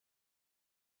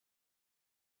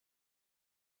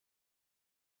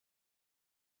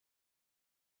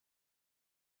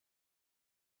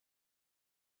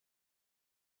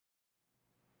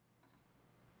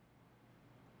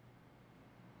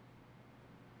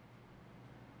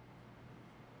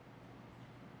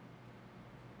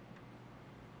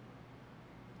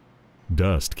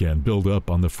Dust can build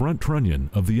up on the front trunnion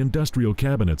of the industrial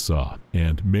cabinet saw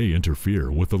and may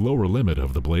interfere with the lower limit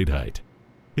of the blade height.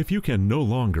 If you can no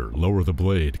longer lower the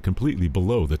blade completely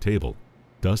below the table,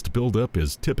 dust buildup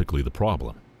is typically the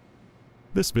problem.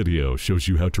 This video shows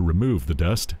you how to remove the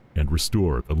dust and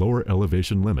restore the lower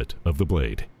elevation limit of the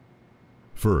blade.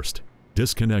 First,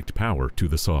 disconnect power to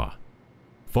the saw.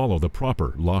 Follow the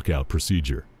proper lockout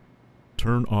procedure.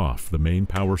 Turn off the main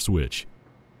power switch,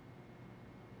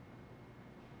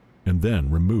 and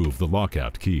then remove the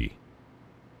lockout key.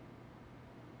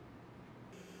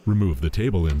 Remove the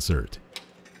table insert.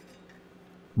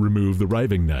 Remove the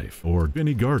riving knife or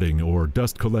any guarding or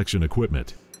dust collection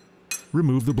equipment.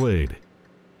 Remove the blade.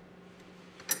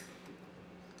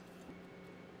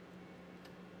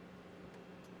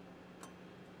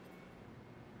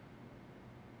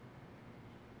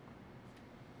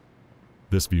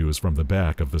 This view is from the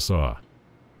back of the saw.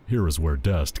 Here is where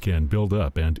dust can build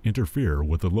up and interfere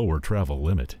with the lower travel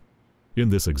limit. In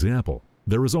this example,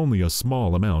 there is only a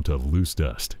small amount of loose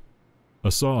dust.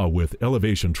 A saw with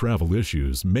elevation travel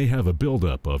issues may have a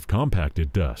buildup of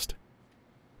compacted dust.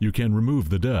 You can remove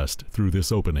the dust through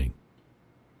this opening.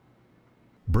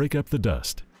 Break up the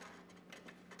dust.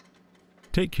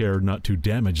 Take care not to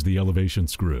damage the elevation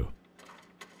screw.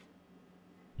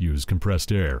 Use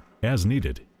compressed air as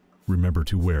needed. Remember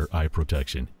to wear eye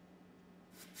protection.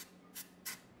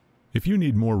 If you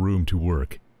need more room to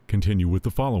work, continue with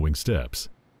the following steps.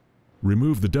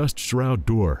 Remove the dust shroud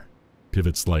door.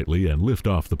 Pivot slightly and lift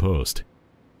off the post.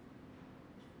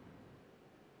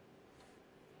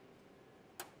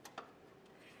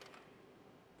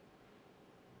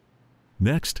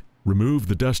 Next, remove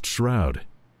the dust shroud.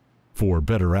 For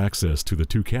better access to the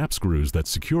two cap screws that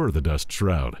secure the dust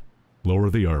shroud, lower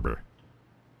the arbor.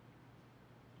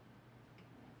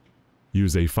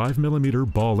 Use a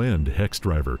 5mm ball-end hex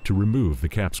driver to remove the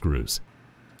cap screws.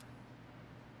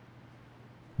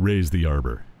 Raise the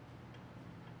arbor.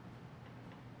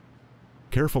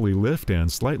 Carefully lift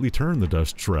and slightly turn the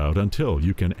dust shroud until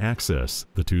you can access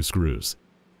the two screws.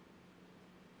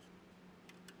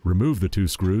 Remove the two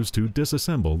screws to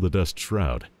disassemble the dust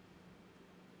shroud.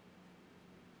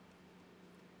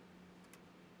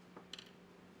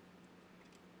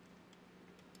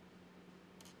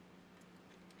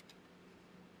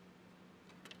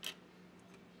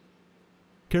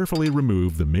 Carefully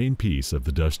remove the main piece of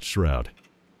the dust shroud.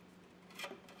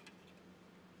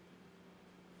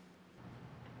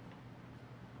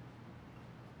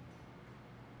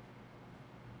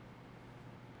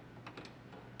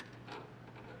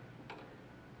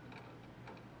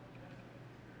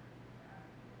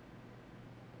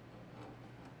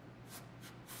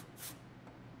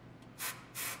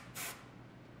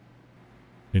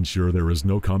 Ensure there is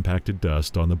no compacted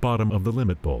dust on the bottom of the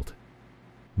limit bolt.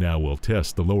 Now we'll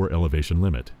test the lower elevation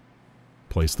limit.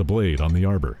 Place the blade on the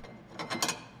arbor.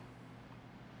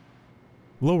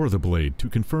 Lower the blade to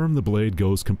confirm the blade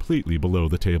goes completely below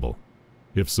the table.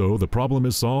 If so, the problem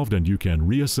is solved and you can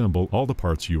reassemble all the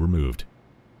parts you removed.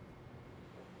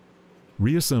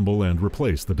 Reassemble and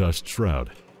replace the dust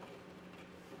shroud.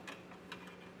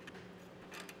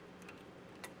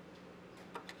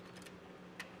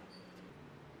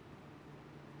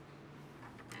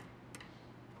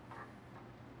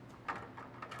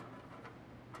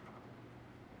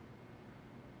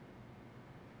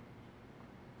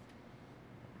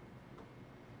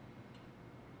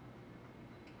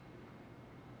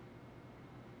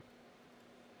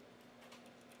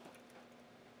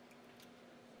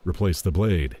 Replace the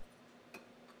blade.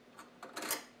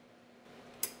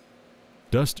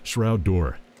 Dust shroud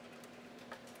door.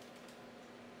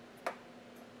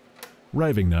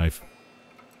 Riving knife.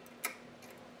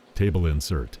 Table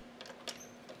insert.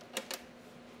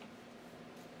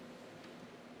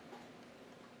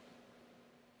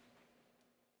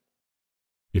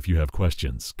 If you have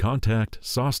questions, contact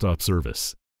SawStop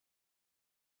Service